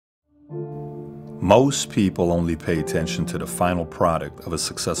Most people only pay attention to the final product of a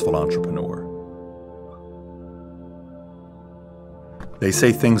successful entrepreneur. They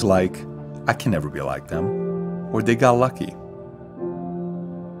say things like, "I can never be like them," or "they got lucky."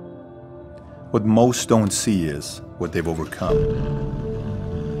 What most don't see is what they've overcome.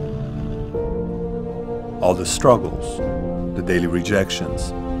 All the struggles, the daily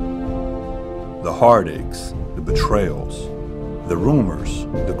rejections, the heartaches, the betrayals, the rumors,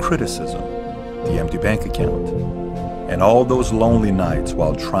 the criticism, the empty bank account, and all those lonely nights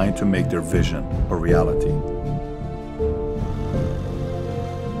while trying to make their vision a reality.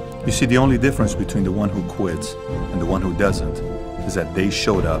 You see, the only difference between the one who quits and the one who doesn't is that they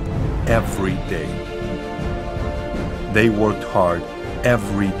showed up every day. They worked hard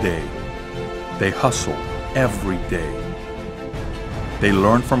every day. They hustled every day. They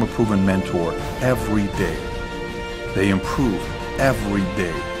learned from a proven mentor every day. They improved every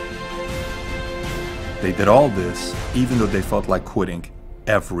day. They did all this even though they felt like quitting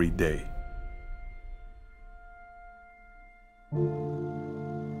every day.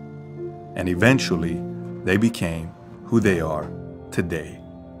 And eventually, they became who they are today.